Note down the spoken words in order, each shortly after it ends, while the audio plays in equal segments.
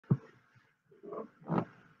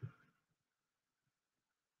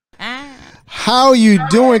How you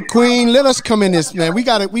doing, Queen? Let us come in this, man. We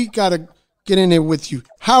gotta get in there with you.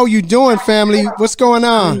 How you doing, family? What's going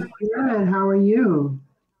on? I'm good. How are you?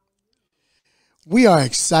 We are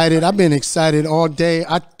excited. I've been excited all day.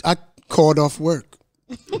 I called off work.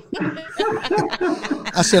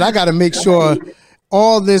 I said I got to make sure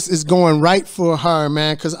all this is going right for her,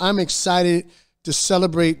 man, because I'm excited to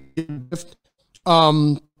celebrate.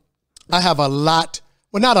 I have a lot.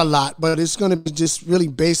 Well, not a lot, but it's going to be just really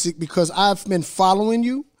basic because I've been following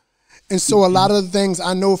you. And so a lot of the things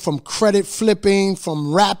I know from credit flipping,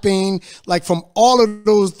 from rapping, like from all of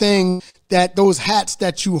those things, that those hats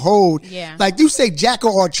that you hold. Yeah. Like you say jack of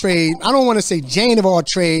all trade. I don't want to say Jane of all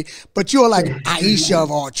trade, but you're like Aisha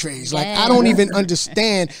of all trades. Like I don't even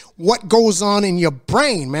understand what goes on in your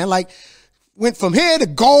brain, man. Like went from here to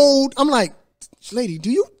gold. I'm like, lady,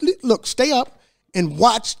 do you look, stay up and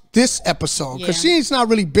watch this episode, because she's not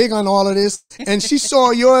really big on all of this. And she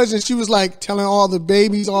saw yours and she was like telling all the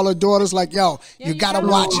babies, all her daughters, like, yo, you gotta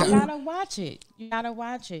watch her. You gotta watch it. You gotta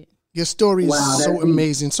watch it. Your story is so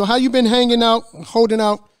amazing. So how you been hanging out, holding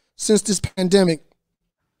out since this pandemic?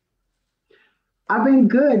 I've been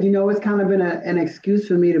good. You know, it's kind of been an excuse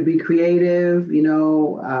for me to be creative. You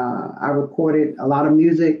know, I recorded a lot of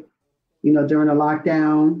music, you know, during the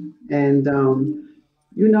lockdown. And,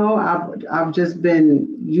 you know, I've just been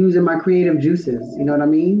using my creative juices, you know what I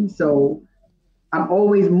mean? So I'm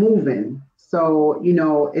always moving. So, you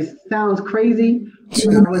know, it sounds crazy,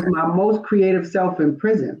 but I was my most creative self in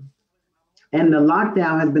prison. And the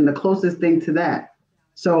lockdown has been the closest thing to that.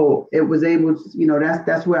 So it was able to, you know,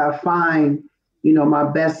 that's where I find, you know, my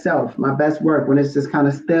best self, my best work, when it's just kind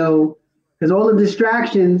of still, because all the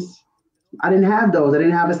distractions, I didn't have those. I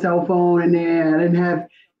didn't have a cell phone in there. I didn't have,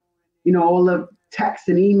 you know, all the texts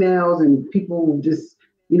and emails and people just,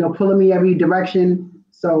 you know, pulling me every direction.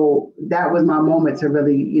 So that was my moment to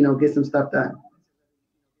really, you know, get some stuff done.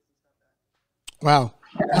 Wow,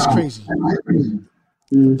 that's crazy.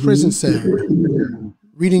 Prison cell.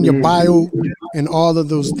 Reading your bio and all of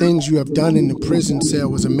those things you have done in the prison cell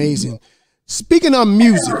was amazing. Speaking of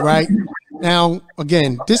music, right? Now,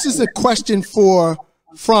 again, this is a question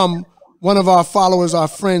from one of our followers, our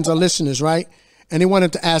friends, our listeners, right? And they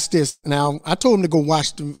wanted to ask this. Now, I told them to go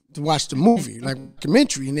watch the movie, like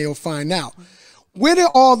documentary, and they'll find out. Where did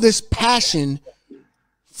all this passion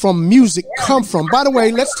from music come from? By the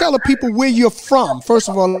way, let's tell the people where you're from. First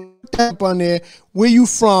of all, tap on there, where you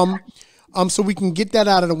from, so we can get that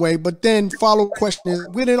out of the way. But then follow-up question is,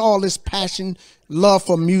 where did all this passion, love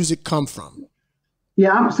for music come from?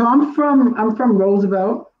 Yeah, I'm from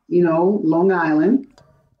Roosevelt, you know, Long Island.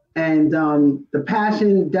 And the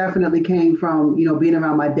passion definitely came from, you know, being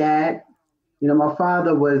around my dad. You know, my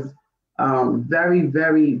father was very,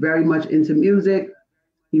 very, very much into music.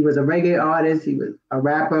 He was a reggae artist. He was a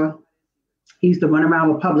rapper. He used to run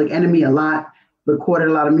around with Public Enemy a lot, recorded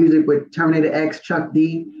a lot of music with Terminator X, Chuck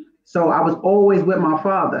D. So I was always with my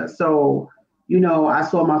father. So, you know, I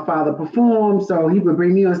saw my father perform. So he would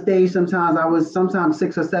bring me on stage sometimes. I was sometimes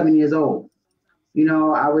 6 or 7 years old. You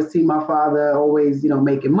know, I would see my father always, you know,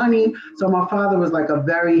 making money. So my father was like a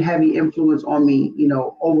very heavy influence on me, you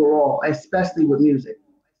know, overall, especially with music.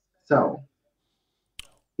 So,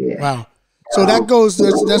 yeah. Wow. So that's going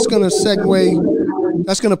to segue,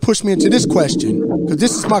 that's going to push me into this question, because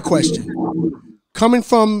this is my question. Coming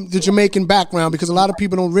from the Jamaican background, because a lot of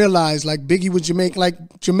people don't realize, like Biggie was Jamaican, like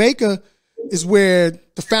Jamaica is where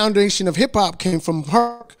the foundation of hip hop came from.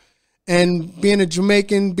 Herc, and being a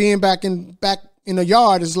Jamaican, being back in the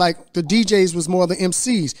yard is like the DJs was more the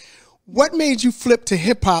MCs. What made you flip to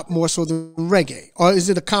hip hop more so than reggae? Or is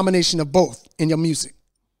it a combination of both in your music?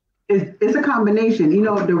 It's a combination. You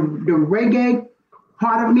know, the reggae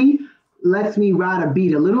part of me lets me ride a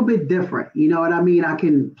beat a little bit different. You know what I mean? I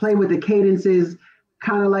can play with the cadences,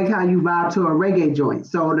 kind of like how you vibe to a reggae joint.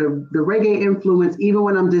 So the reggae influence, even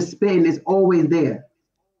when I'm just spitting, is always there,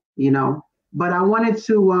 you know? But I wanted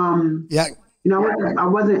to, you know,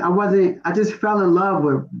 I just fell in love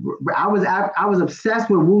with, I was obsessed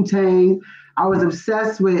with Wu-Tang. I was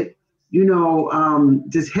obsessed with, you know,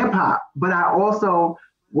 just hip hop, but I also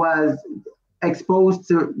was exposed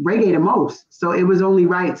to reggae the most. So it was only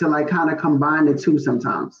right to like kind of combine the two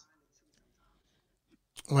sometimes.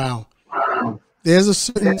 Wow. There's a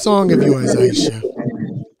certain song of yours, Aisha,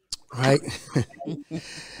 right?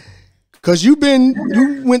 Because you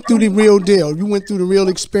went through the real deal. You went through the real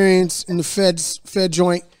experience in the Fed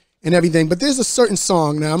joint and everything. But there's a certain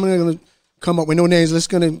song. Now, I'm going to come up with no names. Let's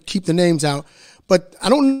going to keep the names out. But I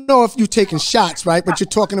don't know if you're taking shots, right? But you're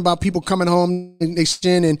talking about people coming home and they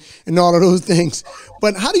sin and all of those things.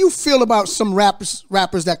 But how do you feel about some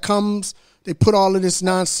rappers that comes they put all of this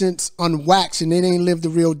nonsense on wax and they didn't live the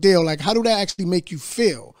real deal. Like, how do that actually make you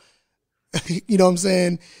feel? You know what I'm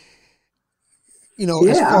saying? You know,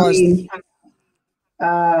 Yeah, as far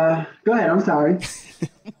go ahead. I'm sorry.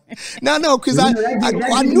 No, because You I know,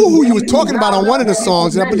 I knew who you were talking about on one of the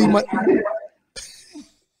songs, and I believe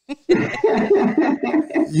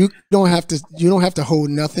you don't have to hold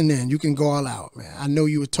nothing in. You can go all out, man. I know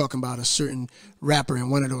you were talking about a certain rapper in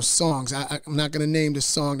one of those songs. I'm not gonna name the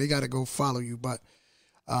song. They got to go follow you. But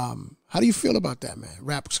how do you feel about that, man?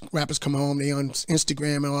 Rappers come home, they on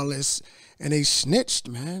Instagram and all this, and they snitched,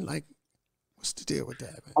 man. Like, what's the deal with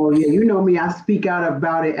that, man? Oh yeah, you know me. I speak out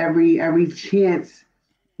about it every chance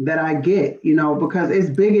that I get. You know, because it's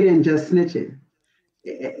bigger than just snitching.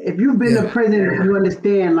 If you've been to prison, you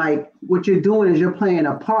understand like what you're doing is you're playing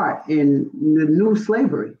a part in the new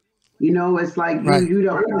slavery. You know, it's like you the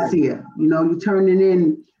overseer. You know, you're turning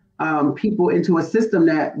in people into a system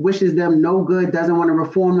that wishes them no good, doesn't want to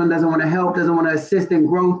reform them, doesn't want to help, doesn't want to assist in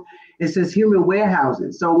growth. It's just human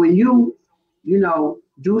warehousing. So when you know,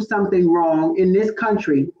 do something wrong in this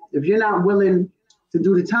country, if you're not willing to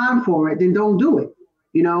do the time for it, then don't do it.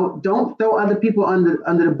 You know, don't throw other people under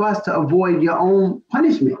the bus to avoid your own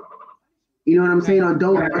punishment. You know what I'm saying? Or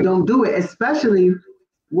don't do it, especially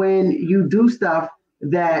when you do stuff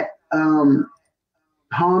that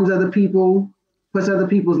harms other people, puts other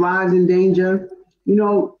people's lives in danger. You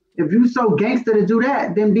know, if you're so gangster to do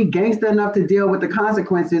that, then be gangster enough to deal with the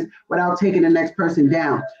consequences without taking the next person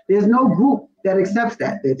down. There's no group that accepts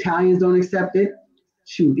that. The Italians don't accept it.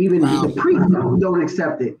 Shoot, even the priests don't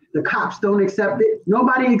accept it. The cops don't accept it.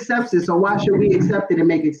 Nobody accepts it. So why should we accept it and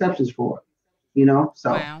make exceptions for it? You know?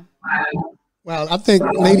 So. Wow. Well, I think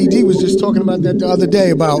Lady D was just talking about that the other day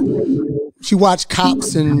about she watched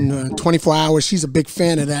Cops in 24 Hours. She's a big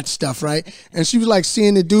fan of that stuff, right? And she was like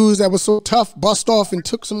seeing the dudes that were so tough bust off and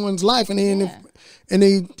took someone's life and they in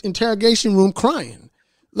the interrogation room crying.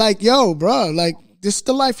 Like, yo, bro, like this is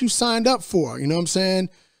the life you signed up for. You know what I'm saying?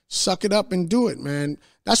 Suck it up and do it, man.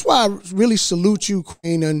 That's why I really salute you,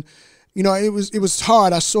 Queen. And, you know, it was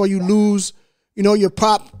hard. I saw you lose, you know, your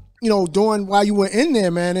pop, you know, doing while you were in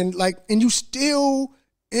there, man. And you still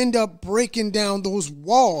end up breaking down those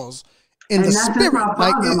walls in the spirit.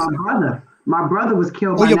 My brother was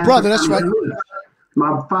killed. Oh, your brother, that's right.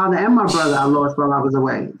 My father and my brother I lost while I was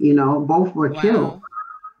away. You know, both were killed.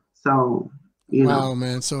 So, you know. Wow,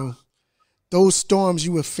 man. So those storms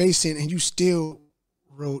you were facing and you still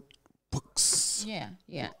wrote books. Yeah.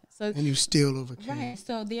 So and you still overcame. Right.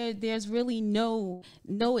 So there's really no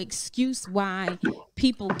excuse why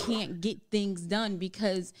people can't get things done,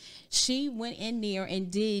 because she went in there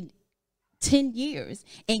and did 10 years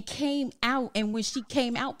and came out, and when she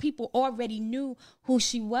came out, people already knew who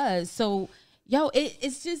she was. So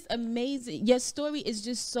it's just amazing. Your story is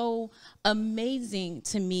just so amazing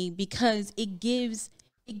to me because it gives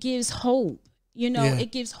hope. You know,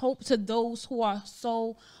 it gives hope to those who are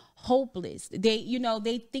so hopeless.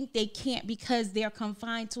 They think they can't because they're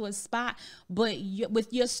confined to a spot. But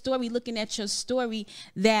with your story, looking at your story,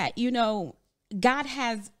 that, you know, God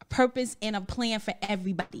has purpose and a plan for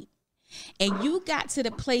everybody. And you got to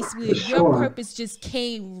the place where your purpose just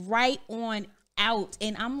came right on out.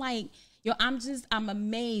 And I'm like, I'm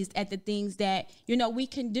amazed at the things that, you know, we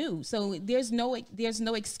can do. So there's no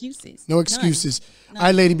excuses. No excuses. None. All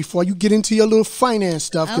right, lady, before you get into your little finance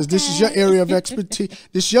stuff, because this is your area of expertise,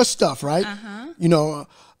 this is your stuff, right? You know,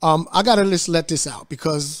 I got to let this out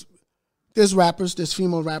because there's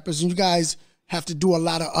female rappers, and you guys have to do a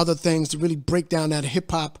lot of other things to really break down that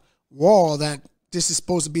hip hop wall that this is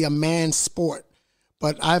supposed to be a man's sport.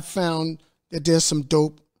 But I've found that there's some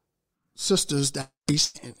dope sisters that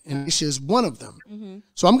and Aisha is one of them.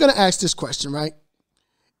 So I'm going to ask this question, right?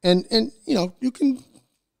 And you know, you can,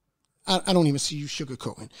 I don't even see you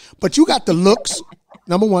sugarcoating, but you got the looks.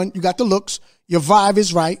 Number one, you got the looks. Your vibe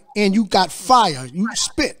is right, and you got fire. You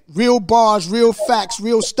spit real bars, real facts,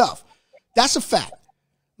 real stuff. That's a fact.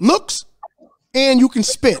 Looks, and you can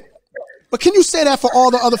spit. But can you say that for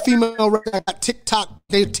all the other female rappers that got TikTok?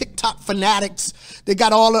 They're TikTok fanatics. They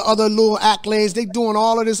got all the other little accolades. They doing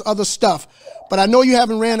all of this other stuff. But I know you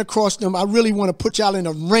haven't ran across them. I really want to put y'all in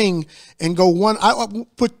a ring and go one. I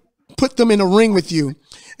put them in a ring with you,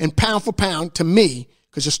 and pound for pound to me,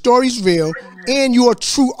 because your story's real and you're a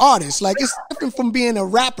true artist. Like, it's different from being a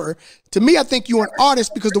rapper. To me, I think you're an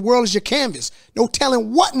artist because the world is your canvas. No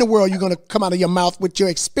telling what in the world you're going to come out of your mouth with your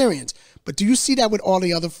experience. But do you see that with all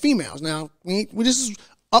the other females? Now, this is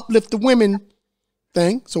uplift the women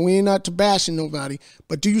thing, so we ain't not to bashing nobody.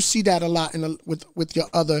 But do you see that a lot with your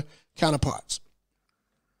other counterparts?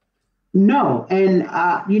 No, and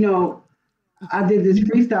you know, I did this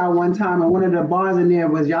freestyle one time, and one of the bars in there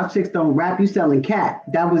was "Y'all chicks don't rap, you selling cat."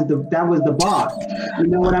 That was the bar. You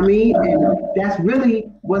know what I mean? And that's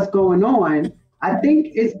really what's going on. I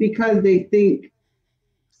think it's because they think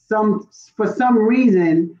for some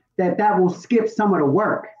reason that will skip some of the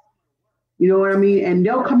work. You know what I mean? And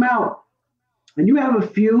they'll come out, and you have a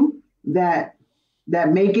few that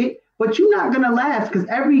make it, but you're not gonna last because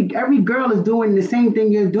every girl is doing the same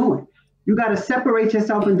thing you're doing. You got to separate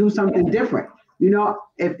yourself and do something different. You know,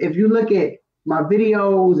 if you look at my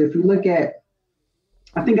videos, if you look at,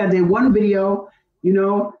 I think I did one video. You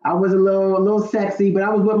know, I was a little sexy, but I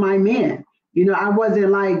was with my man. You know, I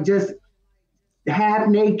wasn't like just half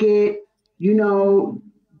naked. You know,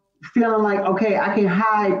 feeling like okay, I can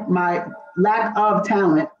hide my lack of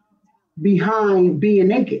talent behind being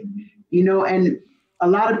naked. You know, and a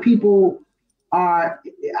lot of people are,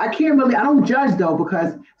 I don't judge though,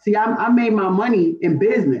 because see, I made my money in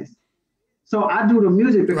business. So I do the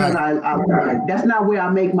music because Right. that's not where I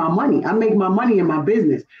make my money. I make my money in my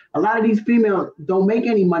business. A lot of these females don't make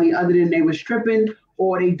any money other than they were stripping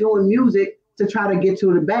or they doing music to try to get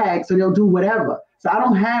to the bag. So they'll do whatever. So I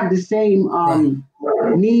don't have the same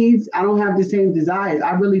Right. needs. I don't have the same desires.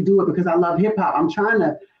 I really do it because I love hip hop. I'm trying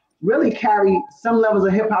to really carry some levels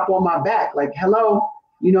of hip hop on my back. Like, hello,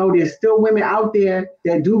 you know, there's still women out there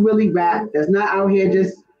that do really rap, that's not out here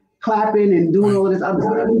just clapping and doing all this other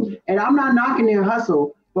stuff. And I'm not knocking their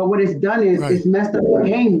hustle, but what it's done is Right. it's messed up the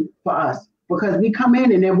game for us because we come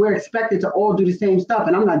in and then we're expected to all do the same stuff,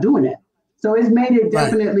 and I'm not doing that. So it's made it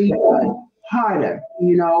Right. definitely harder,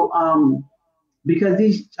 you know, because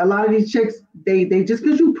a lot of these chicks, they just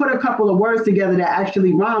because you put a couple of words together that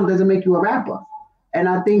actually rhyme doesn't make you a rapper. And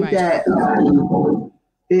I think Right. that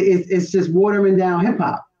it's just watering down hip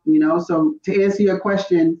hop, you know. So to answer your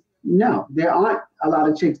question, no, there aren't a lot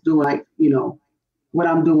of chicks doing like, you know, what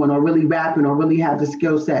I'm doing or really rapping or really have the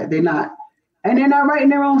skill set. They're not, and they're not writing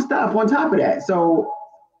their own stuff on top of that. So,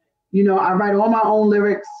 you know, I write all my own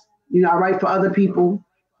lyrics. You know, I write for other people.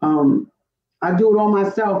 I do it all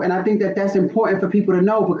myself, and I think that that's important for people to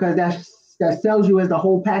know because that sells you as the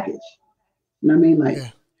whole package. You know what I mean? Like,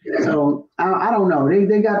 Yeah. so I don't know.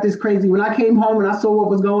 They got this crazy. When I came home and I saw what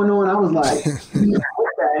was going on, I was like,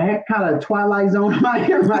 what the heck kind of Twilight Zone am I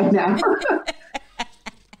in right now?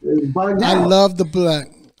 It's bugged I out. love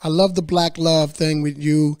the black love thing with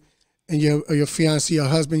you and your fiance, your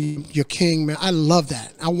husband, your king, man. I love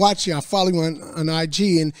that. I watch you. I follow you on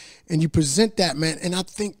IG, and you present that, man. And I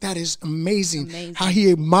think that is amazing. Amazing. How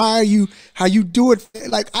he admire you, how you do it.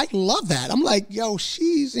 Like, I love that. I'm like, yo,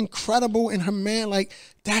 she's incredible, and her man, like,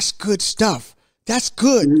 that's good stuff. That's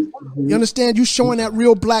good. You understand? You showing that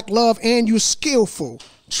real black love, and you're skillful.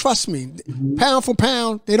 Trust me, pound for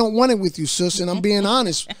pound, they don't want it with you, sis. And I'm being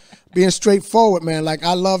honest, being straightforward, man. Like,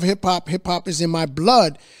 I love hip hop. Hip hop is in my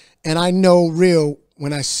blood. And I know real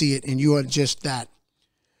when I see it, and you are just that.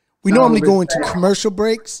 We normally go into commercial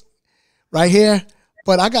breaks right here,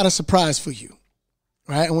 but I got a surprise for you.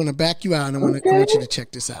 Right? I want to back you out, and I want you to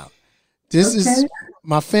check this out. This is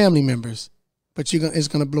my family members, but it's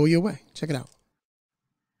gonna blow you away. Check it out.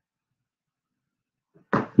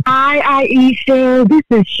 Hi, Aisha. This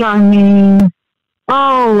is Charmaine.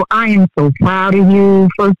 Oh, I am so proud of you.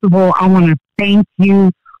 First of all, I want to thank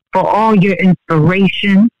you for all your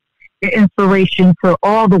inspiration to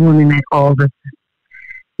all the women that called us.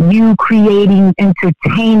 You creating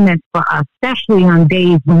entertainment for us, especially on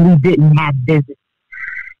days when we didn't have visits.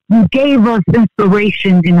 You gave us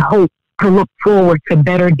inspiration and hope to look forward to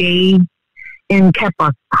better days and kept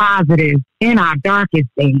us positive in our darkest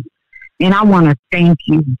days. And I want to thank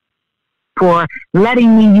you for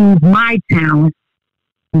letting me use my talent.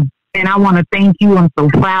 And I want to thank you. I'm so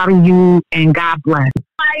proud of you, and God bless.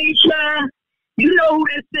 Aisha, you know who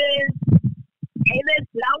this is. Hey,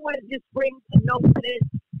 listen, I want to just bring a note to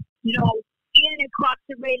this. You know, being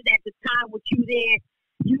incarcerated at the time with you there,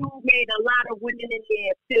 you made a lot of women in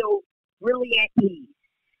there feel really at ease.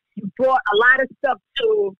 You brought a lot of stuff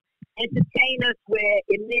to entertain us where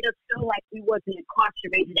it made us feel like we wasn't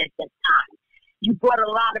incarcerated at that time. You brought a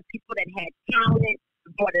lot of people that had talent,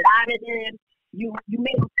 you brought it out of them. You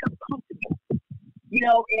made them feel comfortable. You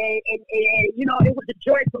know, and you know, it was a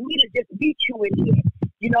joy for me to just meet you in here.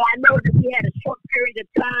 You know, I know that we had a short period of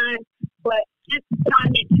time, but just the time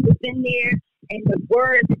that you was in there and the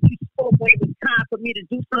words that you spoke when it was time for me to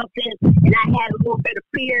do something, and I had a little bit of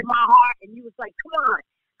fear in my heart, and you was like, come on,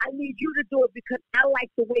 I need you to do it because I like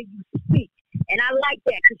the way you speak. And I like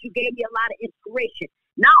that because you gave me a lot of inspiration.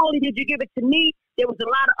 Not only did you give it to me, there was a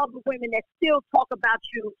lot of other women that still talk about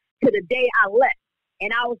you to the day I left.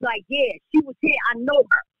 And I was like, yeah, she was here. I know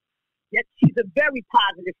her. That she's a very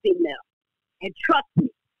positive female. And trust me,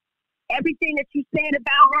 everything that you said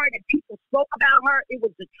about her, that people spoke about her, it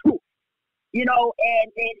was the truth. You know,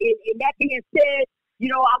 and that being said, you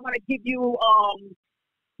know, I want to give you,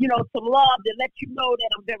 you know, some love to let you know that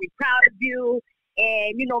I'm very proud of you.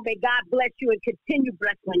 And, you know, may God bless you and continue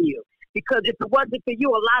blessing you. Because if it wasn't for you,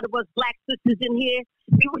 a lot of us Black sisters in here,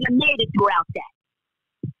 we wouldn't have made it throughout that.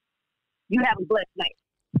 You have a blessed night.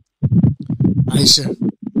 Aisha,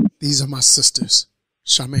 these are my sisters,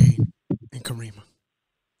 Charmaine and Karima.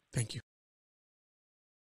 Thank you.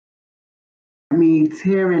 Me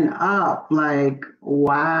tearing up, like,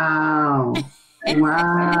 wow.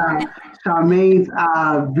 Wow. Charmaine's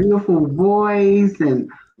beautiful voice, and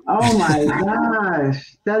oh my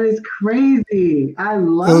gosh, that is crazy. I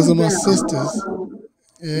love Those are my that. sisters.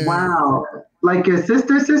 Yeah. Wow. Like your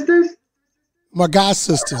sisters? My god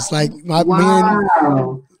sisters. Like my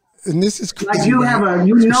wow. and this is crazy. Like you have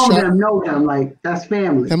know them, like that's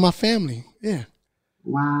family. They're my family. Yeah.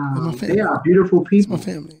 Wow. They're my family. They are beautiful people. It's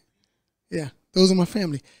my family. Yeah. Those are my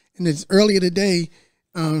family. And it's earlier today,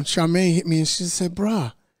 Charmaine hit me and she said,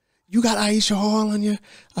 bruh, you got Aisha Hall on you?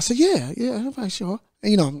 I said, yeah, I have Aisha Hall.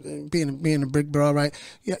 And, you know, being a big bro, right?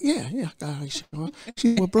 Yeah, I got Aisha Hall.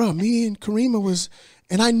 She said, well, bro, me and Karima was,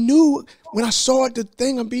 and I knew when I saw the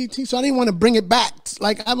thing on BET, so I didn't want to bring it back.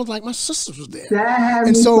 Like, I was like, my sister was there. That had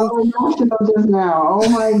me so emotional just now. Oh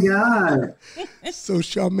my God. So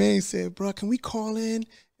Charmaine said, bro, can we call in?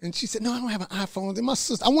 And she said, no, I don't have an iPhone. And my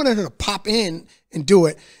sister, I wanted her to pop in and do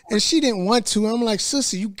it. And she didn't want to. I'm like,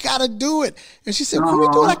 sister, you got to do it. And she said, can we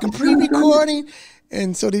do like a pre-recording?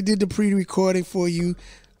 And so they did the pre-recording for you.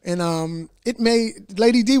 And it made,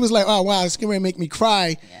 Lady D was like, oh, wow, it's going to make me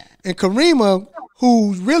cry. Yeah. And Karima,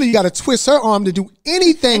 who really got to twist her arm to do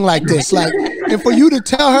anything like this. Like, and for you to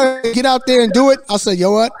tell her to get out there and do it, I said,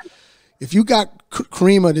 yo, what? If you got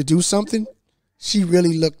Karima to do something, she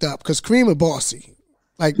really looked up. Because Karima bossy.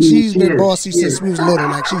 Like she's been bossy since we was little.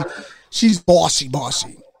 Like she's bossy.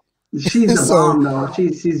 She's a bomb though.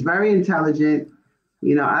 She's very intelligent.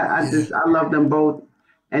 You know, I love them both,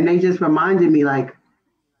 and they just reminded me like,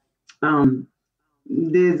 there's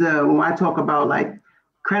when I talk about like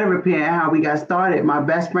credit repair and how we got started. My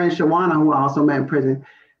best friend Shawana, who I also met in prison,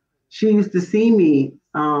 she used to see me,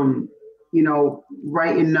 you know,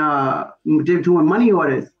 writing, doing money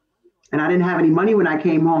orders. And I didn't have any money when I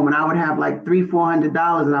came home, and I would have like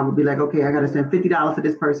 $300-400, and I would be like, okay, I got to send $50 to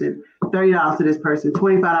this person, $30 to this person,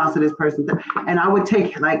 $25 to this person. And I would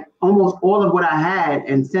take like almost all of what I had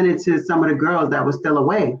and send it to some of the girls that were still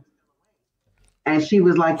away. And she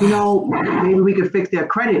was like, you know, maybe we could fix their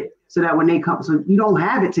credit so that when they come, so you don't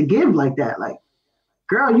have it to give like that. Like,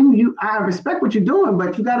 girl, I respect what you're doing,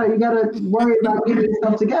 but you gotta worry about getting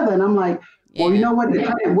yourself together. And I'm like, well, you know what? The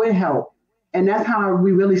credit would help. And that's how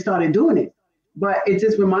we really started doing it. But it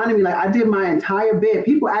just reminded me, like, I did my entire bid.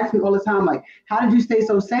 People ask me all the time, like, how did you stay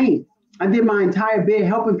so sane? I did my entire bid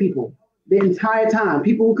helping people the entire time.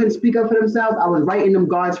 People who couldn't speak up for themselves, I was right in them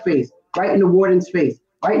guards' face, right in the warden's face,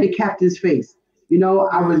 right in the captain's face. You know,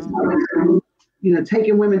 I was you know,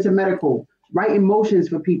 taking women to medical, writing motions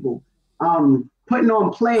for people, putting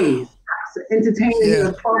on plays, entertaining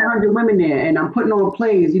 1,200 women there. And I'm putting on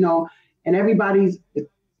plays, you know, and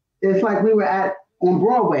it's like we were on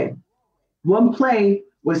Broadway. One play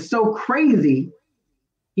was so crazy,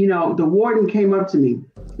 you know, the warden came up to me.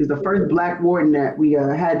 He's the first Black warden that we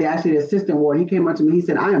had, actually the assistant warden. He came up to me, he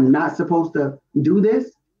said, I am not supposed to do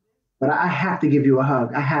this, but I have to give you a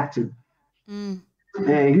hug. I have to. And,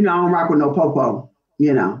 you know, I don't rock with no po-po.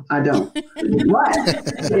 You know, I don't. But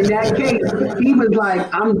in that case, he was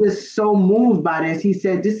like, I'm just so moved by this. He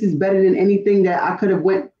said, this is better than anything that I could have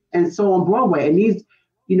went and saw on Broadway. And these,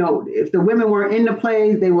 you know, if the women weren't in the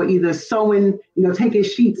plays, they were either sewing, you know, taking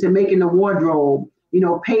sheets and making the wardrobe, you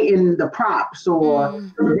know, painting the props or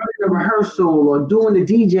running the rehearsal or doing the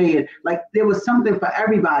DJing. Like there was something for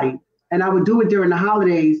everybody. And I would do it during the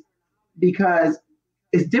holidays because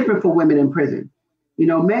it's different for women in prison. You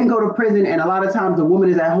know, men go to prison and a lot of times the woman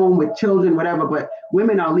is at home with children, whatever, but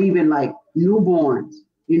women are leaving like newborns,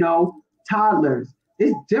 you know, toddlers.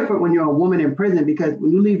 It's different when you're a woman in prison because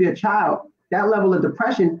when you leave your child, that level of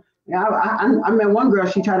depression. I met one girl,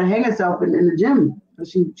 she tried to hang herself in the gym.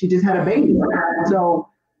 She just had a baby. So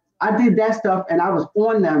I did that stuff and I was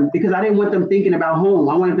on them because I didn't want them thinking about home.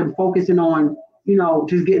 I wanted them focusing on, you know,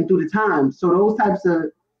 just getting through the time. So those types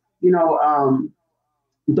of, you know,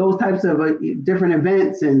 different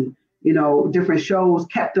events and, you know, different shows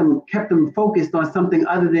kept them focused on something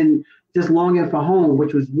other than just longing for home,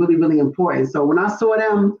 which was really, really important. So when I saw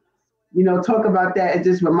them, you know, talk about that, it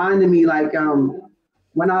just reminded me like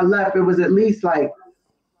when I left, it was at least like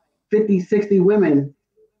 50, 60 women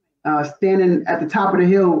standing at the top of the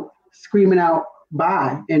hill screaming out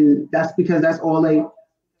bye, and that's because that's all they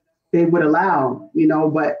would allow,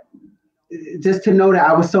 but just to know that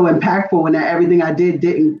I was so impactful and that everything I did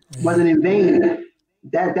wasn't in vain,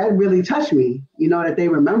 that really touched me, that they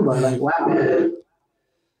remember, like, wow.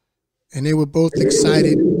 And they were both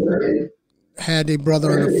excited, had their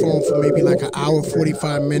brother on the phone for maybe like an hour,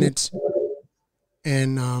 45 minutes,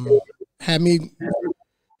 and had me,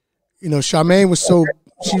 Charmaine was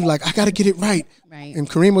she was like, I got to get it right. Right. And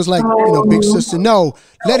Kareem was like, big sister, no,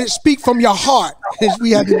 let it speak from your heart. And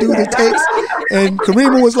we had to do the takes. And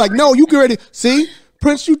Kareem was like, no, you get ready. See,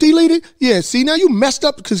 Prince, you deleted? Yeah, see, now you messed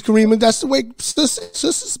up because Kareem, that's the way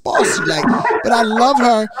sister's bossy. Like, but I love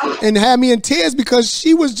her and had me in tears because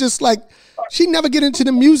she was just like, she never get into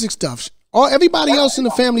the music stuff. Everybody else in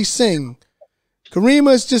the family sing.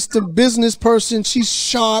 Karima is just a business person. She's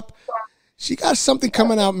sharp. She got something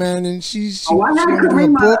coming out, man, and she's I had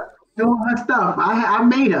Karima doing her stuff. I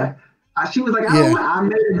made her. She was like, I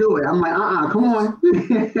made her do it. I'm like, come on.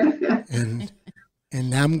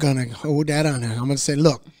 and I'm gonna hold that on her. I'm gonna say,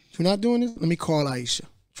 look, you're not doing this. Let me call Aisha.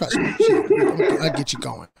 Trust me, I'll get you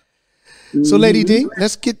going. So, Lady D,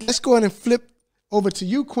 let's go ahead and flip over to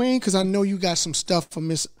you, Queen, because I know you got some stuff for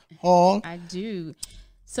Miss Hall. I do.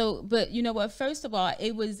 So, but you know what? First of all,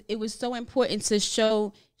 it was so important to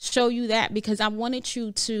show you that, because I wanted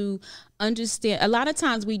you to understand. A lot of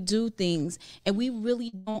times we do things and we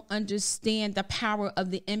really don't understand the power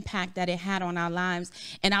of the impact that it had on our lives.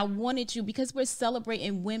 And I wanted you, because we're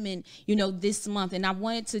celebrating women, this month, and I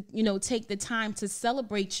wanted to, take the time to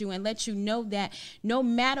celebrate you and let you know that no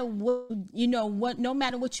matter what, no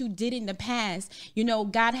matter what you did in the past,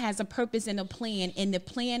 God has a purpose and a plan, and the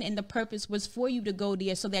plan and the purpose was for you to go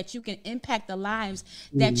there so that you can impact the lives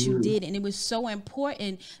that you did. And it was so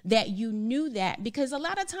important that you knew that, because a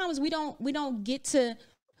lot of times we don't get to,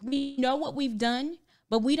 we know what we've done,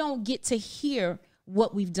 but we don't get to hear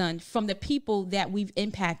what we've done from the people that we've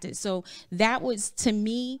impacted. So that was, to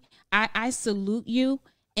me, I salute you,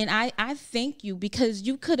 and I thank you, because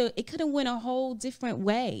it could have went a whole different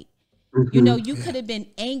way. Mm-hmm. You could have been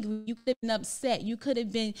angry, you could have been upset, you could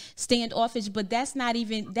have been standoffish, but that's not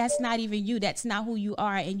even you. That's not who you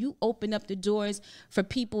are. And you open up the doors for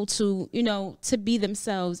people to, to be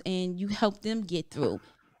themselves, and you help them get through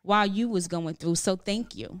while you was going through. So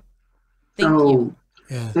thank you. Thank you.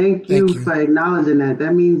 Yeah, thank you for acknowledging that.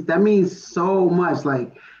 That means so much.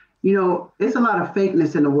 Like, it's a lot of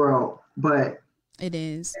fakeness in the world, but it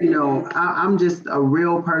is. I'm just a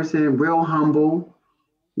real person, real humble.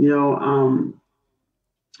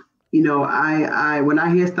 I when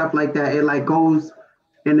I hear stuff like that, it like goes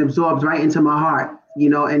and absorbs right into my heart,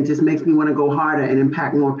 and just makes me want to go harder and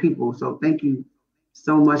impact more people. So thank you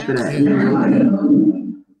so much for that. It means a lot.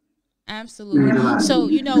 Absolutely. So,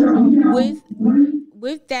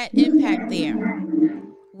 with that impact there,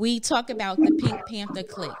 we talk about the Pink Panther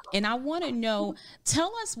Clique, and I want to know,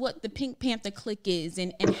 tell us what the Pink Panther Clique is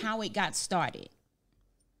and how it got started.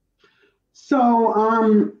 So,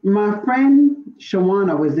 my friend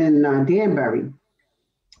Shawana was in Danbury,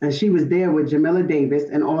 and she was there with Jamila Davis,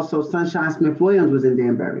 and also Sunshine Smith Williams was in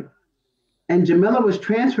Danbury. And Jamila was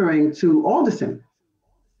transferring to Alderson.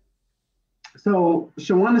 So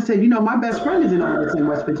Shawana said, my best friend is in Alderson,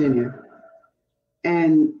 West Virginia,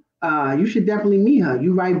 and you should definitely meet her.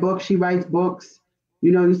 You write books, she writes books.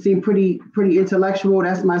 You seem pretty intellectual.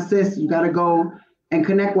 That's my sis. You got to go and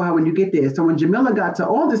connect with her when you get there. So when Jamila got to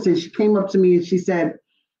Alderson, she came up to me and she said,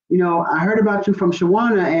 I heard about you from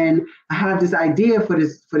Shawana, and I have this idea for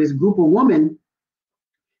this group of women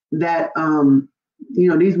that,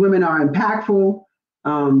 these women are impactful.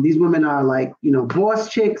 These women are like, boss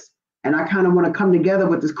chicks. And I kind of want to come together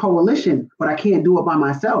with this coalition, but I can't do it by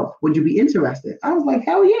myself. Would you be interested? I was like,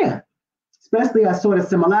 hell yeah. Especially I saw the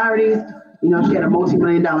similarities. She had a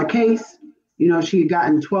multi-million-dollar case. She had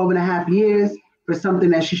gotten 12 and a half years for something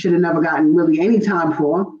that she should have never gotten really any time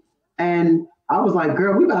for. And I was like,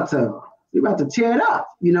 girl, we about to tear it up,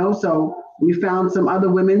 So we found some other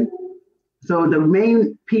women. So the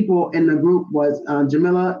main people in the group was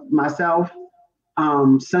Jamila, myself,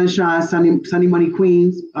 Sunshine, Sunny Money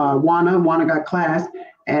Queens, Wana got class,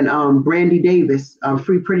 and Brandy Davis,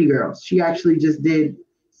 Free Pretty Girls. She actually just did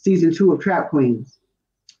season 2 of Trap Queens.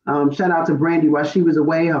 Shout out to Brandy. While she was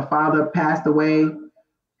away, her father passed away,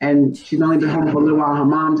 and she's only been home for a little while. Her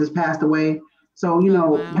mom just passed away. So, you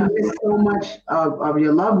miss so much of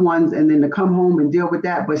your loved ones, and then to come home and deal with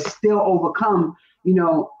that, but still overcome,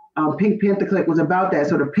 Pink Panther Clique was about that.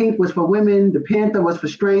 So the pink was for women, the panther was for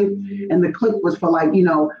strength, and the clique was for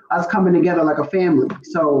us coming together like a family.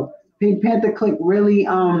 So Pink Panther Clique really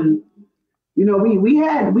you know, we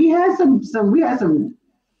had some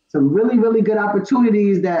really, really good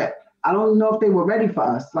opportunities that I don't know if they were ready for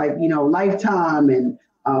us, like, you know, Lifetime and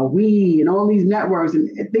We and all these networks,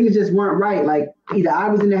 and things just weren't right. Like either I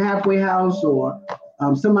was in the halfway house or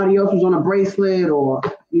somebody else was on a bracelet, or,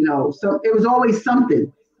 you know, so it was always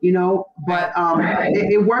something, you know, but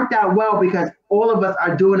it worked out well because all of us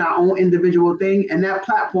are doing our own individual thing. And that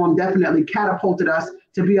platform definitely catapulted us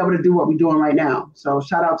to be able to do what we're doing right now. So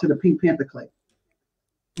shout out to the Pink Panther Clique.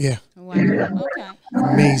 Yeah. Wow. Okay.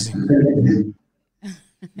 Amazing.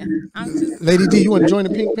 Lady D, you want to join the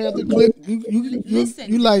Pink Panther Clique?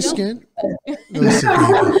 You light skin.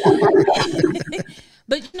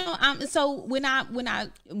 But you know, so when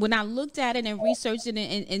I looked at it and researched it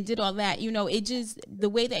and did all that, you know, it just, the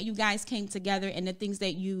way that you guys came together and the things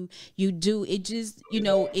that you do, it just, you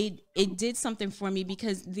know, it did something for me,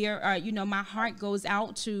 because there are, you know, my heart goes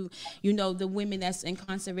out to, you know, the women that's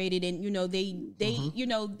incarcerated, and you know, they you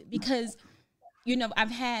know, because, you know, I've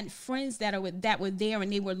had friends that were there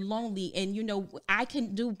and they were lonely, and you know, I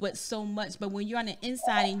can do but so much, but when you're on the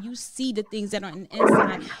inside and you see the things that are on the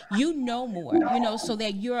inside, you know more, you know, so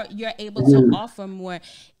that you're able to offer more.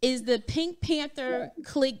 Is the Pink Panther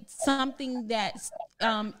Clique something that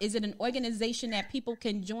is it an organization that people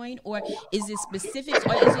can join, or is it specifics,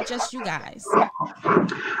 or is it just you guys?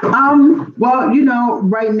 Well, you know,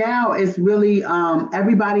 right now it's really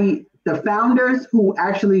everybody, the founders who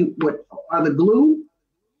actually are the glue,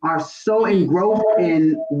 are so engrossed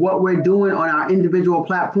in what we're doing on our individual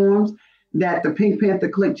platforms that the Pink Panther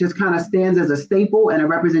Clique just kind of stands as a staple and a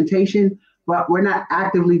representation. But we're not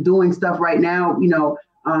actively doing stuff right now. You know,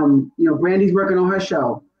 Brandy's working on her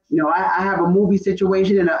show. You know, I have a movie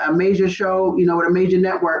situation and a major show, you know, with a major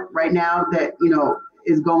network right now that, you know,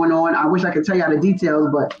 is going on. I wish I could tell you all the details,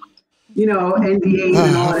 but, you know, NDAs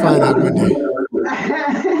and all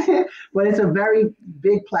that. But it's a very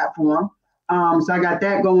big platform. So I got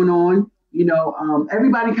that going on. You know,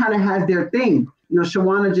 everybody kind of has their thing. You know,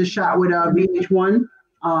 Shawana just shot with VH1,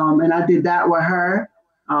 and I did that with her.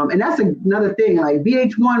 And that's another thing. Like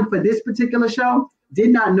VH1 for this particular show did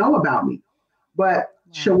not know about me, but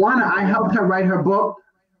Shawana, I helped her write her book.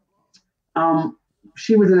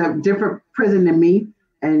 She was in a different prison than me.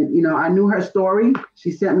 And, you know, I knew her story.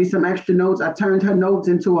 She sent me some extra notes. I turned her notes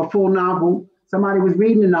into a full novel. Somebody was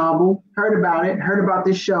reading the novel, heard about it, heard about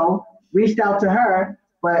this show, reached out to her.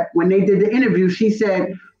 But when they did the interview, she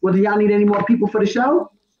said, well, do y'all need any more people for the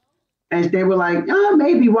show? And they were like, oh,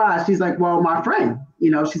 maybe. Why? She's like, well, my friend,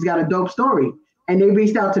 you know, she's got a dope story. And they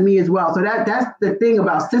reached out to me as well. So that's the thing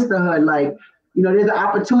about sisterhood. Like, you know, there's an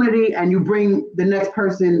opportunity and you bring the next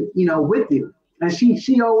person, you know, with you. And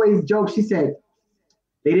she always jokes, she said,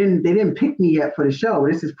 they didn't pick me yet for the show.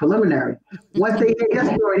 This is preliminary. Once they get your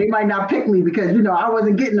story, they might not pick me because, you know, I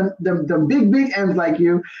wasn't getting the big M's like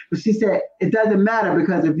you. But she said, it doesn't matter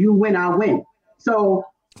because if you win, I win. So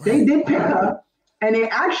they did pick her. And they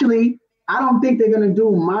actually, I don't think they're going to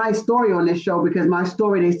do my story on this show because my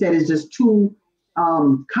story, they said, is just too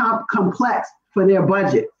complex for their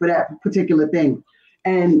budget for that particular thing.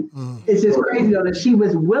 And it's just crazy though that she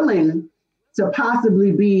was willing to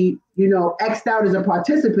possibly be, you know, X'd out as a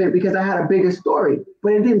participant because I had a bigger story,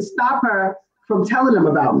 but it didn't stop her from telling them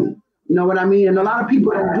about me. You know what I mean? And a lot of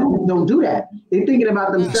people don't do that. They're thinking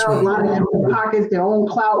about themselves, lining their own pockets, their own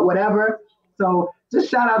clout, whatever. So just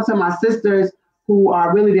shout out to my sisters who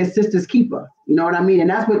are really their sister's keeper. You know what I mean? And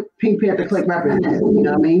that's what Pink Panther Clique represents. You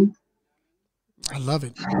know what I mean? I love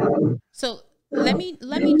it. So let me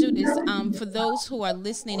do this for those who are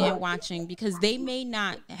listening and watching, because they may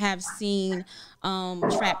not have seen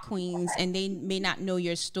Trap Queens and they may not know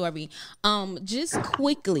your story. Just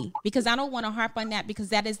quickly, because I don't want to harp on that because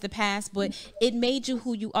that is the past, but it made you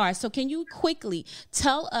who you are. So can you quickly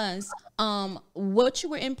tell us what you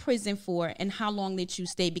were in prison for and how long did you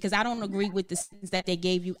stay? Because I don't agree with the sentence that they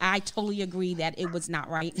gave you. I totally agree that it was not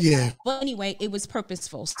right. Yeah. But anyway, it was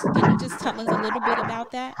purposeful. So can you just tell us a little bit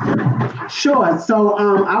about that? Sure. So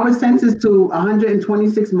I was sentenced to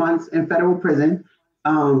 126 months in federal prison.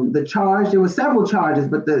 The charge, there were several charges,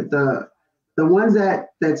 but the ones that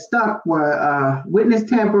stuck were witness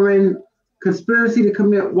tampering, conspiracy to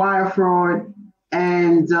commit wire fraud,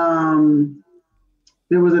 and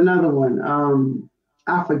there was another one.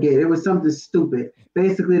 I forget. It was something stupid.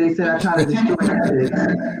 Basically, they said I tried to destroy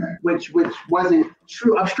evidence, which wasn't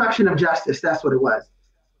true. Obstruction of justice. That's what it was.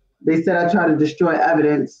 They said I tried to destroy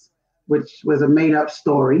evidence, which was a made-up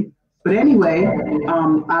story. But anyway,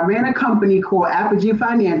 I ran a company called Apogee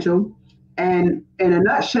Financial, and in a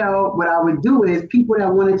nutshell, what I would do is people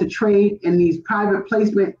that wanted to trade in these private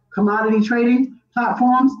placement commodity trading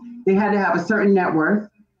platforms, they had to have a certain net worth.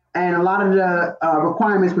 And a lot of the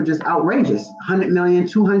requirements were just outrageous, 100 million,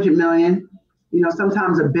 200 million,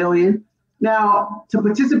 sometimes a billion. Now, to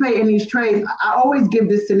participate in these trades, I always give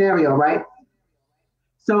this scenario, right?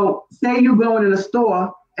 So say you go in a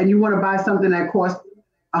store and you want to buy something that costs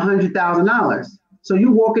 $100,000. So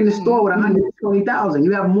you walk in the store with 120,000.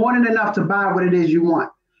 You have more than enough to buy what it is you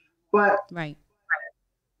want. But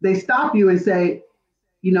they stop you and say,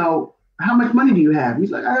 how much money do you have?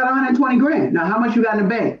 He's like, I got 120 grand. Now, how much you got in the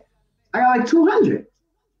bank? I got like 200.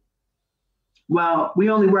 Well, we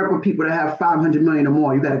only work with people that have 500 million or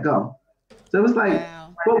more. You got to go. So it was like,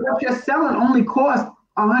 well, what you're selling only costs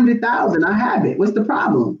 100,000. I have it. What's the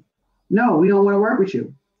problem? No, we don't want to work with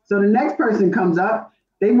you. So the next person comes up,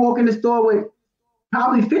 they walk in the store with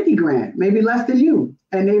probably 50 grand, maybe less than you.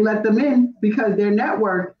 And they let them in because their net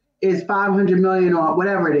worth is 500 million or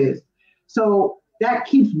whatever it is. So that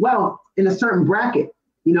keeps wealth in a certain bracket.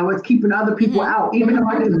 It's keeping other people out, even though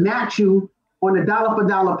I can match you on a dollar for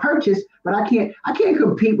dollar purchase, but I can't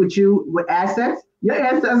compete with you with assets. Your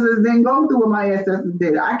ancestors didn't go through what my ancestors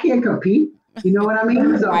did. I can't compete. You know what I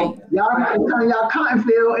mean? So y'all got to turn y'all cotton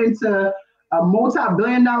field into a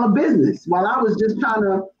multi-billion-dollar business while I was just trying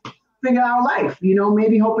to figure out life,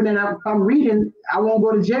 maybe hoping that if I'm reading, I won't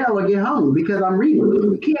go to jail or get hung because I'm reading.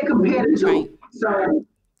 You can't compare the two. So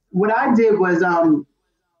what I did was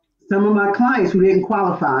some of my clients who didn't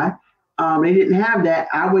qualify, they didn't have that,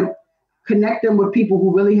 I would connect them with people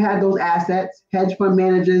who really had those assets, hedge fund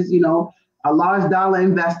managers, a large dollar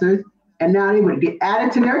investors, and now they would get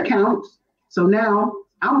added to their accounts. So now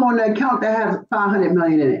I'm on the account that has 500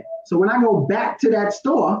 million in it. So when I go back to that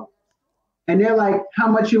store and they're like, how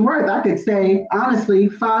much you worth? I could say, honestly,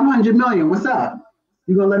 500 million, what's up?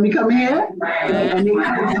 You gonna let me come here? And they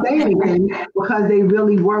couldn't say anything because they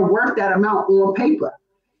really were worth that amount on paper.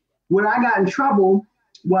 When I got in trouble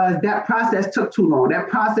was that process took too long. That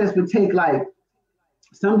process would take like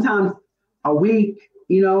sometimes a week,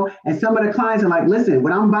 and some of the clients are like, listen,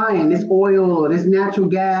 when I'm buying this oil or this natural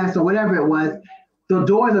gas or whatever it was, the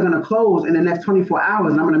doors are gonna close in the next 24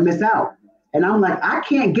 hours and I'm gonna miss out. And I'm like, I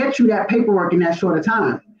can't get you that paperwork in that short of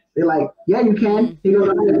time. They're like, yeah, you can. He goes,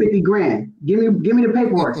 150 grand. Give me the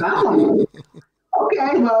paperwork. So I'm like,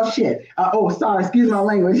 okay, well, shit. Sorry, excuse my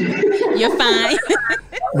language. You're fine.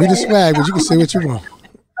 We the swag, but you can say what you want.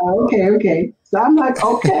 Okay. So I'm like,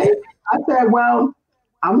 okay. I said, well,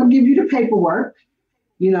 I'm gonna give you the paperwork,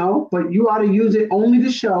 but you ought to use it only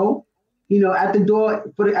to show, at the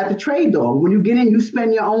door at the trade door. When you get in, you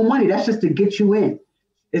spend your own money. That's just to get you in.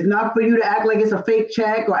 It's not for you to act like it's a fake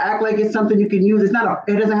check or act like it's something you can use. It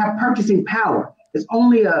doesn't have purchasing power. It's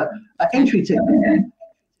only a entry ticket.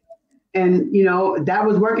 And, that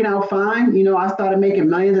was working out fine. I started making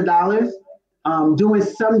millions of dollars, doing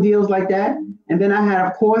some deals like that. And then I had,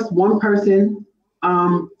 of course, one person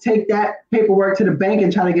take that paperwork to the bank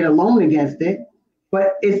and try to get a loan against it.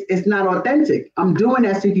 But it's not authentic. I'm doing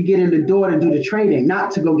that so you can get in the door to do the trading, not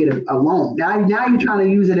to go get a loan. Now you're trying to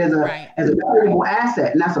use it as a valuable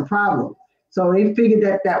asset, and that's a problem. So they figured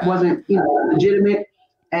that wasn't legitimate.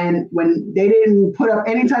 And when they didn't put up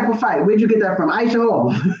any type of fight, where'd you get that from? Aisha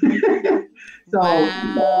Hall. So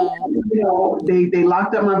they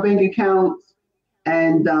locked up my bank accounts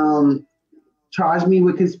and charged me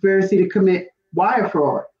with conspiracy to commit wire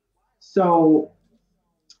fraud. So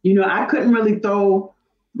I couldn't really throw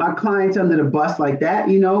my clients under the bus like that,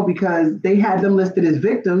 because they had them listed as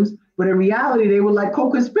victims, but in reality, they were like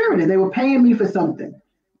co-conspirators. They were paying me for something,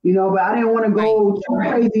 but I didn't want to go too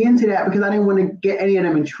crazy into that because I didn't want to get any of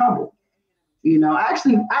them in trouble. I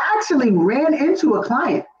actually ran into a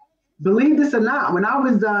client, believe this or not. When I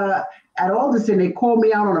was at Alderson, they called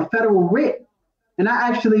me out on a federal writ, and I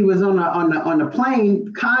actually was on the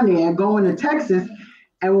plane, Con Air, going to Texas.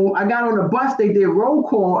 And when I got on the bus, they did roll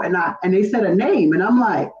call and they said a name. And I'm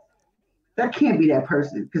like, that can't be that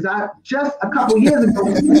person. Because I just a couple years ago,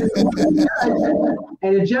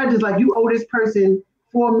 and the judge is like, you owe this person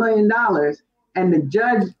 $4 million. And the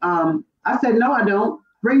judge, I said, no, I don't.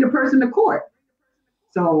 Bring the person to court.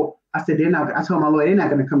 So I said, I told my lawyer, they're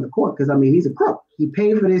not going to come to court because, he's a crook. He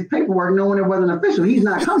paid for this paperwork knowing it wasn't official. He's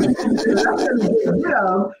not coming. So that's going to get rid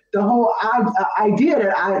of the whole idea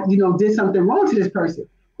that I, did something wrong to this person.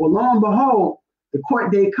 Well, lo and behold, the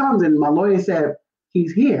court date comes and my lawyer said,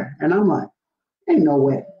 he's here. And I'm like, ain't no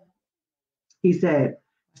way. He said,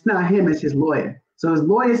 it's not him, it's his lawyer. So his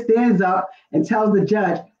lawyer stands up and tells the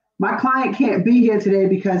judge, my client can't be here today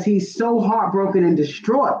because he's so heartbroken and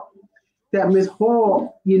distraught that Ms.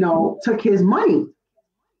 Hall, took his money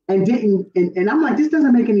and didn't. And I'm like, this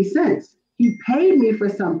doesn't make any sense. He paid me for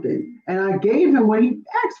something And I gave him what he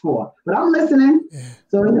asked for, but I'm listening. Yeah.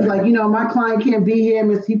 So he was like, my client can't be here.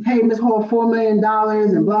 He paid Ms. Hall $4 million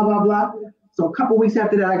and blah, blah, blah. So a couple weeks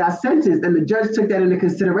after that, I got sentenced, and the judge took that into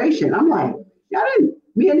consideration. I'm like,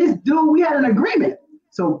 me and this dude, we had an agreement.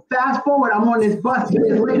 So fast forward, I'm on this bus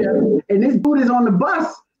years later, and this dude is on the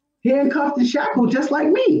bus, handcuffed and shackled just like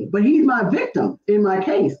me, but he's my victim in my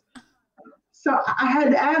case. So I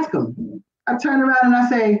had to ask him. I turned around and I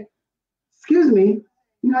say, excuse me,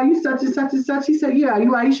 are you such and such and such? He said, yeah, are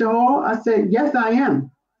you Aisha Hall? I said, yes, I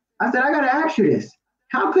am. I said, I got to ask you this.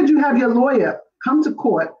 How could you have your lawyer come to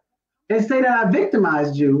court and say that I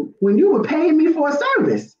victimized you when you were paying me for a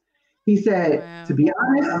service? He said, wow. To be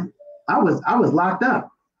honest, I was locked up.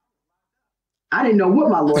 I didn't know what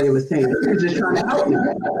my lawyer was saying. He was just trying to help me.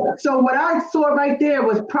 So what I saw right there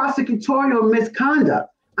was prosecutorial misconduct.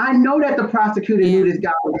 I know that the prosecutor knew this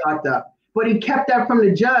guy was locked up, but he kept that from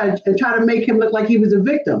the judge and tried to make him look like he was a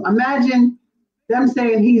victim. Imagine them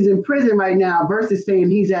saying he's in prison right now versus saying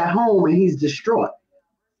he's at home and he's distraught.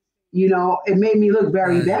 It made me look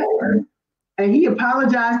very bad. And he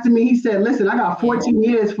apologized to me. He said, listen, I got 14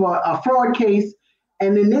 years for a fraud case.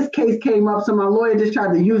 And then this case came up, so my lawyer just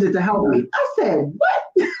tried to use it to help me. I said,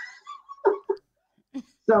 what?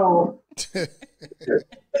 So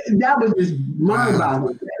that was just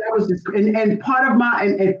mind-boggling. That was just, and part of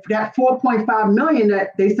and that 4.5 million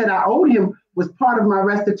that they said I owed him was part of my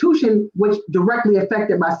restitution, which directly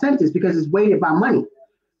affected my sentence because it's weighted by money.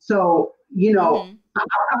 So, I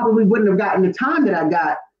probably wouldn't have gotten the time that I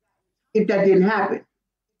got if that didn't happen,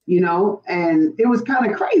 and it was kind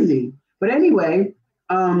of crazy. But anyway,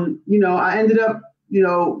 I ended up,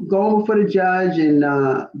 going before the judge and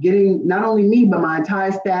getting not only me, but my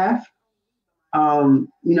entire staff,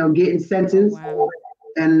 getting sentenced. Wow.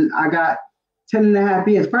 And I got 10 and a half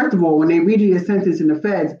years. First of all, when they read you your sentence in the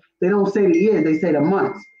feds, they don't say the years, they say the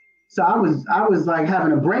months. So I was like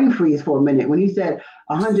having a brain freeze for a minute when he said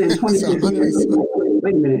 126 years.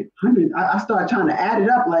 Wait a minute, 100. I started trying to add it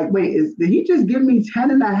up. Like, wait, did he just give me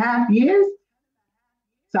 10 and a half years?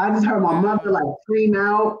 So I just heard my mother like scream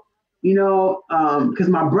out, because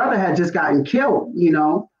my brother had just gotten killed,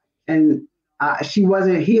 and she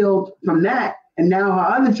wasn't healed from that. And now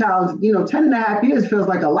her other child, 10 and a half years feels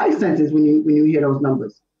like a life sentence when you hear those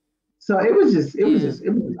numbers. So it was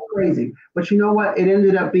crazy. But you know what? It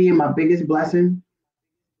ended up being my biggest blessing.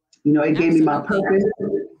 It gave me my purpose.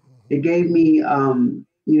 It gave me, a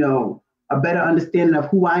better understanding of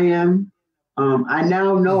who I am. I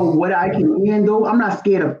now know what I can handle. I'm not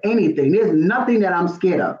scared of anything. There's nothing that I'm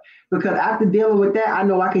scared of because after dealing with that, I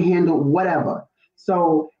know I can handle whatever.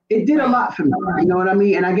 So it did a lot for me. You know what I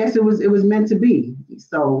mean? And I guess it was meant to be.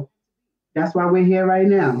 So that's why we're here right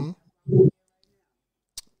now. Mm-hmm.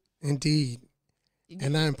 Indeed.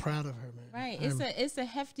 And I'm proud of her, man. Right. It's a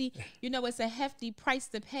hefty, it's a hefty price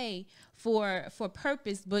to pay for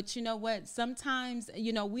purpose. But you know what? Sometimes,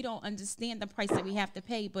 we don't understand the price that we have to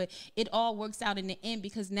pay, but it all works out in the end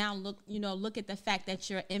because now look at the fact that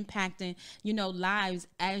you're impacting, lives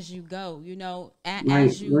as you go,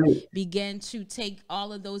 as you begin to take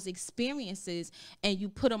all of those experiences and you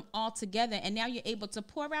put them all together. And now you're able to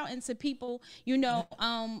pour out into people,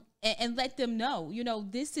 and let them know,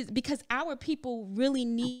 this is because our people really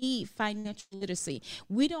need financial literacy.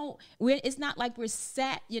 It's not like we're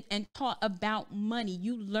sat and taught about money.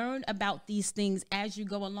 You learn about these things as you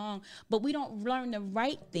go along, but we don't learn the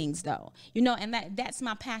right things though, and that's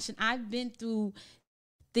my passion. I've been through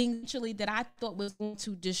things actually that I thought was going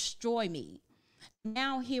to destroy me.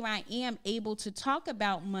 Now here I am able to talk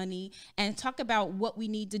about money and talk about what we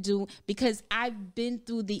need to do because I've been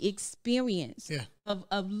through the experience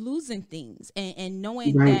of losing things and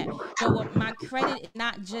knowing that my credit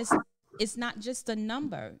it's not just a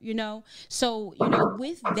number, So,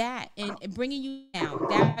 with that and bringing you down,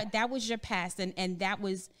 that was your past and that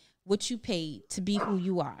was what you paid to be who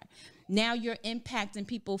you are. Now you're impacting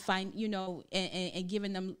people, and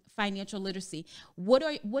giving them financial literacy. What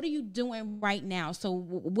are you doing right now? So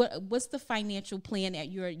what's the financial plan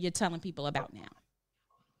that you're telling people about now?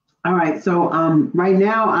 All right. So right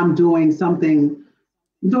now I'm doing several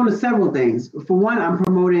things. For one, I'm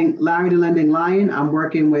promoting Larry the Lending Lion. I'm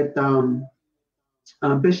working with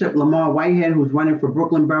Bishop Lamar Whitehead, who's running for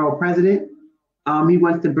Brooklyn Borough President. He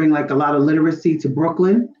wants to bring like a lot of literacy to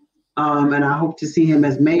Brooklyn. And I hope to see him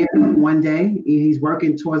as mayor one day. He's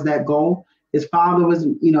working towards that goal. His father was,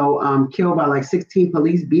 killed by like 16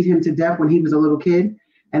 police, beat him to death when he was a little kid.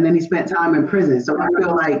 And then he spent time in prison. So I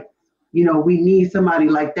feel like, we need somebody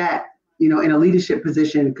like that, in a leadership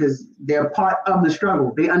position because they're part of the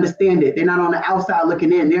struggle. They understand it. They're not on the outside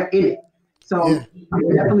looking in. They're in it. So I'm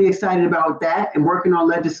definitely excited about that and working on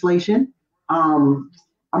legislation. I'm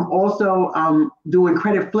also doing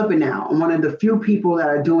credit flipping now. I'm one of the few people that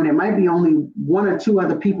are doing it. Might be only one or two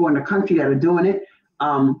other people in the country that are doing it.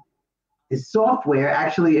 It's software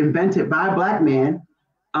actually invented by a Black man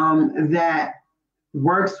that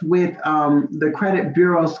works with the credit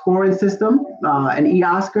bureau scoring system, an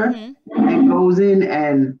e-Oscar, and goes in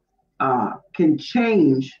and can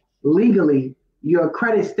change legally your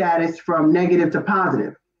credit status from negative to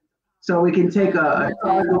positive. So it can take a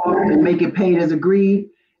charge off and make it paid as agreed.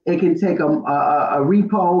 It can take a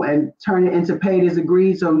repo and turn it into paid as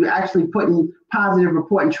agreed. So you're actually putting positive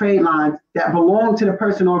report and trade lines that belong to the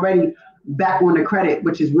person already back on the credit,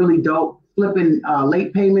 which is really dope. Flipping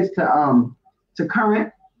late payments to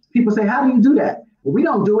current. People say, how do you do that? Well, we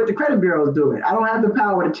don't do it. The credit bureaus do it. I don't have the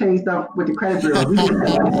power to change stuff with the credit bureaus. We just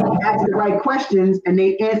ask the right questions and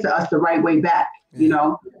they answer us the right way back. You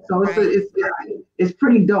know, so it's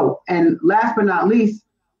pretty dope. And last but not least,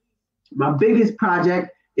 my biggest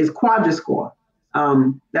project is QuadraScore.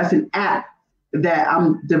 That's an app that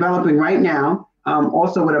I'm developing right now.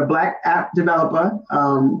 Also with a Black app developer,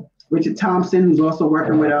 Richard Thompson, who's also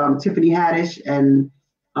working with Tiffany Haddish and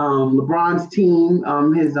LeBron's team,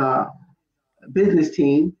 his business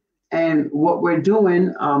team. And what we're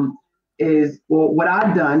doing what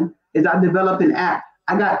I've done is I developed an app.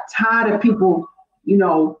 I got tired of people, you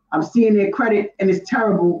know, I'm seeing their credit and it's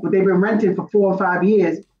terrible, but they've been renting for 4 or 5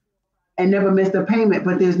 years and never missed a payment,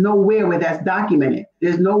 but there's nowhere where that's documented.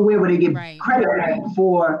 There's nowhere where they get credit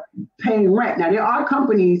for paying rent. Now, there are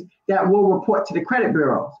companies that will report to the credit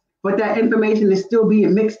bureaus, but that information is still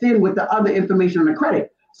being mixed in with the other information on the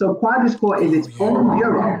credit. So QuadraScore is its own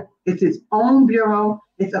bureau. It's its own bureau.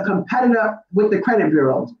 It's a competitor with the credit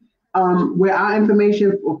bureaus, where our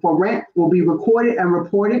information for rent will be recorded and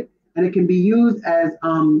reported, and it can be used as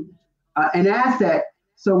an asset.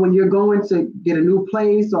 So when you're going to get a new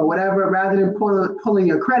place or whatever, rather than pulling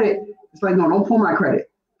your credit, it's like, no, don't pull my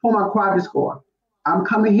credit. Pull my QuadraScore. I'm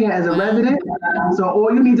coming here as a resident. So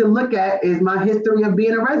all you need to look at is my history of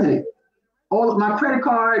being a resident. All of my credit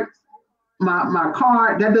cards, my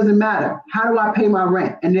card, that doesn't matter. How do I pay my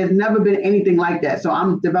rent? And there's never been anything like that. So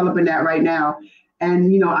I'm developing that right now.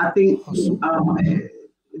 And, you know, I think the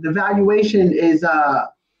valuation is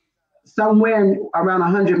somewhere around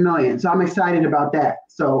 100 million. So I'm excited about that.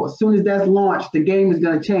 So as soon as that's launched, the game is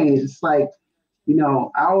going to change. It's like, you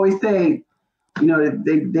know, I always say, you know,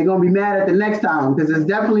 they're going to be mad at the next time because there's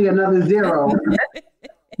definitely another zero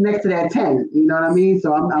next to that 10. You know what I mean?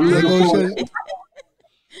 So I'm looking forward.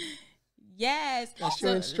 Yes. That's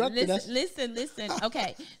your instructor. Listen.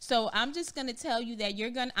 Okay. So I'm just gonna tell you that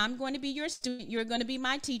I'm going to be your student. You're going to be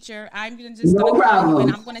my teacher. I'm gonna call you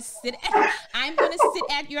and I'm gonna sit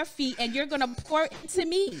at your feet and you're gonna pour into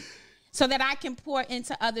me so that I can pour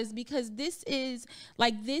into others, because this is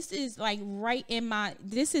right in my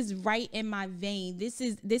vein. This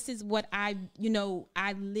is what I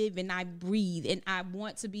live and I breathe, and I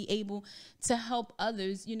want to be able to help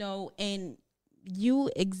others, you know, and you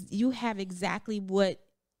have exactly what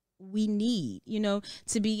we need, you know,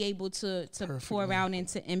 to be able to pour out and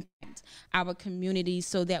to impact our community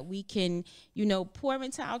so that we can, you know, pour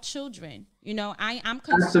into our children. You know, I'm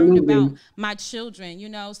concerned about my children, you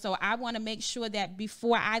know, so I want to make sure that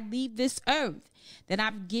before I leave this earth that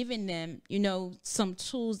I've given them, you know, some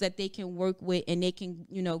tools that they can work with and they can,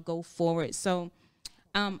 you know, go forward. So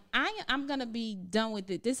I'm going to be done with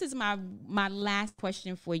it. This is my last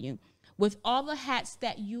question for you. With all the hats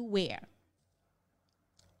that you wear,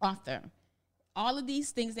 author, all of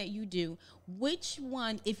these things that you do, which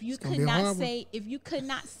one, if you could not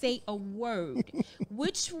say a word,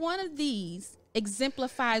 which one of these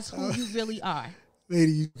exemplifies who you really are?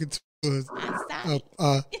 Lady, you can I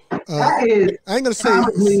ain't gonna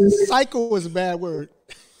say psycho is a bad word.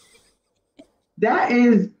 That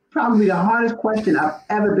is probably the hardest question I've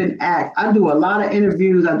ever been asked. I do a lot of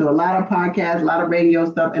interviews, I do a lot of podcasts, a lot of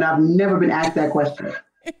radio stuff, and I've never been asked that question.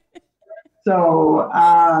 So,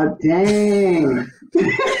 dang.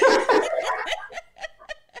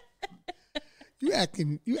 You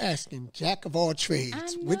asking jack of all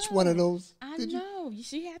trades. Which one of those? I know.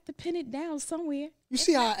 She had to pin it down somewhere. You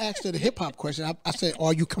see how I asked her the hip hop question? I said,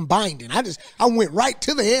 "Are you combining?" I went right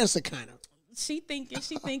to the answer, kind of. She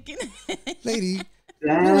thinking. Lady.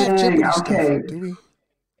 Dang, okay. Stuff, do we?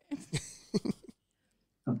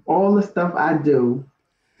 Of all the stuff I do,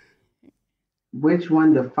 which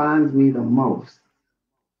one defines me the most?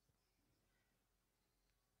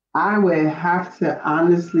 I would have to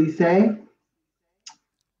honestly say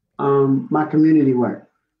my community work.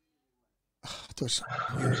 I thought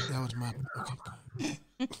that was my okay.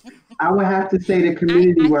 I would have to say the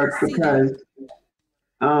community I can work see that. because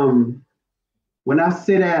um, when I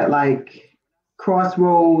sit at like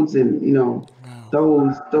crossroads and Wow.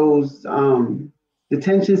 those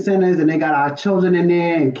detention centers and they got our children in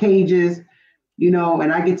there in cages,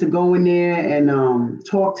 and I get to go in there and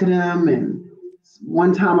talk to them. And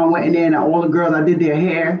one time I went in there and all the girls, I did their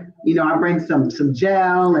hair. I bring some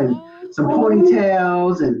gel and some Oh,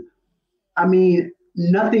 ponytails, and I mean,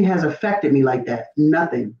 nothing has affected me like that.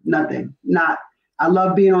 Nothing, nothing. Not. I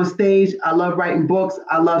love being on stage. I love writing books.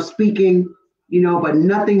 I love speaking. But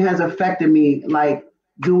nothing has affected me like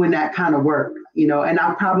doing that kind of work. And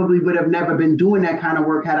I probably would have never been doing that kind of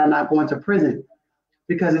work had I not gone to prison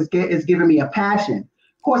because it's giving me a passion.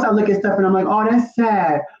 Of course, I look at stuff and I'm like, oh, that's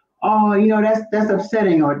sad. Oh, that's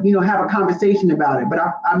upsetting, or have a conversation about it. But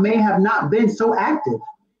I may have not been so active.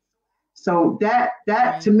 So that to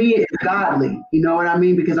right. me is godly. You know what I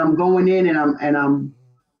mean? Because I'm going in and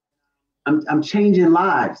I'm changing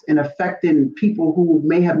lives and affecting people who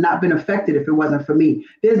may have not been affected if it wasn't for me.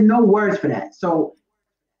 There's no words for that. So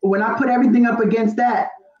when I put everything up against that,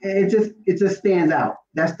 it just stands out.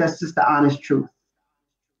 That's just the honest truth.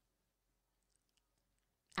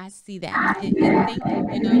 I see that. And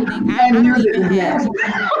thank you. I And don't music even is have. next.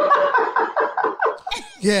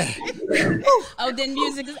 Yeah. Oh, then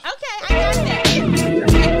music is okay. I got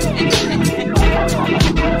that.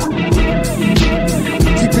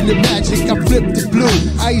 Keeping the magic, I flipped the blue.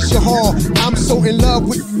 Aisha Hall, I'm so in love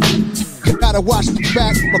with. You gotta watch the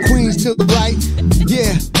back, my queen's to the right.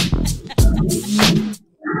 Yeah.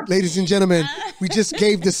 Ladies and gentlemen, we just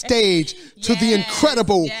gave the stage to the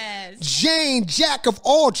incredible Yes. Jane, Jack of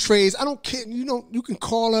all trades. I don't care. You can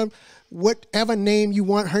call her whatever name you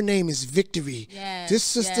want. Her name is Victory. Yes, This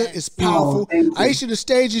sister yes. is powerful. Thank you. Aisha, the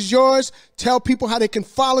stage is yours. Tell people how they can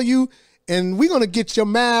follow you. And we're going to get your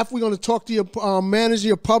math. We're going to talk to your manager,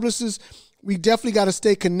 your publicist. We definitely got to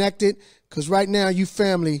stay connected because right now, you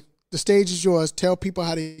family, the stage is yours. Tell people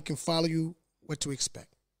how they can follow you, what to expect.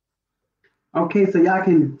 Okay, so y'all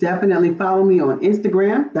can definitely follow me on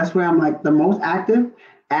Instagram. That's where I'm like the most active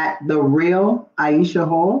at the real Aisha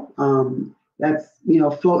Hall. That's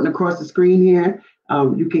floating across the screen here.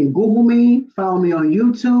 You can Google me, follow me on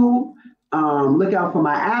YouTube. Look out for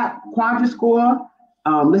my app, Quadra.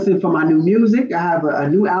 Listen for my new music. I have a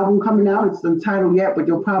new album coming out. It's untitled yet, but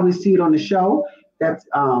you'll probably see it on the show. That's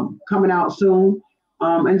coming out soon.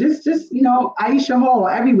 And just Aisha Hall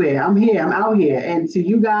everywhere. I'm here. I'm out here. And to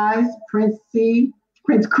you guys, Prince C,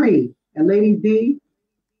 Prince Cree, and Lady D,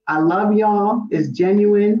 I love y'all. It's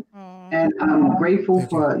genuine, and I'm grateful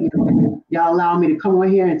for y'all allowing me to come on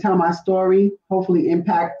here and tell my story. Hopefully,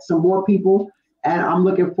 impact some more people. And I'm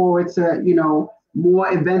looking forward to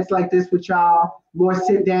more events like this with y'all, more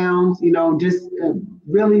sit downs. Just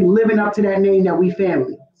really living up to that name that we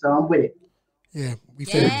family. So I'm with it. Yeah, we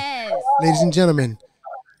family. Yes. Ladies and gentlemen,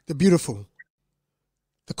 the beautiful,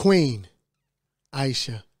 the queen,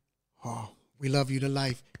 Aisha Hall. We love you to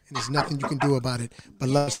life, and there's nothing you can do about it but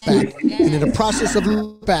love us back. And in the process of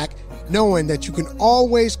love back, knowing that you can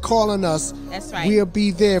always call on us, That's right. we'll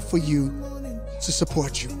be there for you to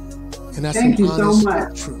support you. And that's Thank an you so honest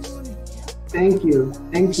much. truth. Thank you.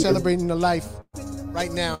 Thank We're you. celebrating the life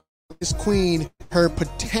right now. This queen, her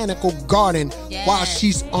botanical garden while Yes.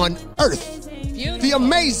 she's on earth. Beautiful. The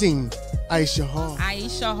amazing Aisha Hall.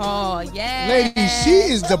 Aisha Hall. Yes. Lady,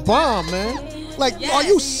 she is the bomb, man. Like, Yes. are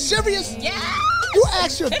you serious? Yeah. You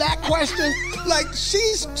ask her that question? Like,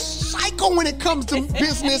 she's psycho when it comes to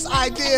business ideas.